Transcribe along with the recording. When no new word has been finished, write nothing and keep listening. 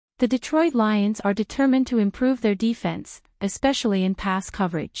The Detroit Lions are determined to improve their defense, especially in pass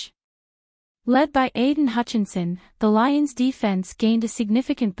coverage. Led by Aiden Hutchinson, the Lions' defense gained a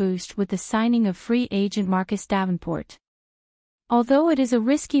significant boost with the signing of free agent Marcus Davenport. Although it is a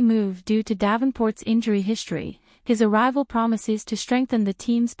risky move due to Davenport's injury history, his arrival promises to strengthen the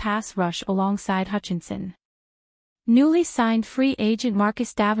team's pass rush alongside Hutchinson. Newly signed free agent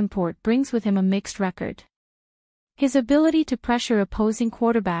Marcus Davenport brings with him a mixed record. His ability to pressure opposing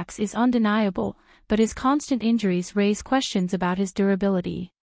quarterbacks is undeniable, but his constant injuries raise questions about his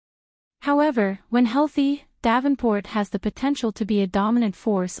durability. However, when healthy, Davenport has the potential to be a dominant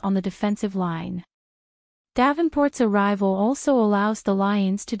force on the defensive line. Davenport's arrival also allows the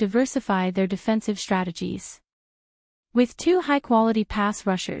Lions to diversify their defensive strategies. With two high-quality pass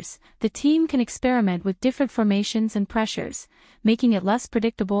rushers, the team can experiment with different formations and pressures, making it less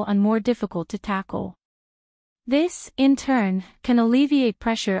predictable and more difficult to tackle. This, in turn, can alleviate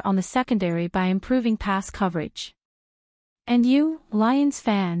pressure on the secondary by improving pass coverage. And you, Lions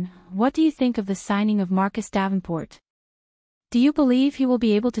fan, what do you think of the signing of Marcus Davenport? Do you believe he will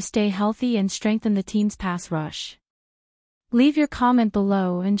be able to stay healthy and strengthen the team's pass rush? Leave your comment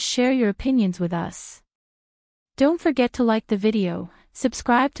below and share your opinions with us. Don't forget to like the video,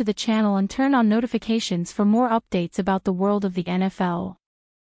 subscribe to the channel and turn on notifications for more updates about the world of the NFL.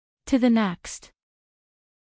 To the next.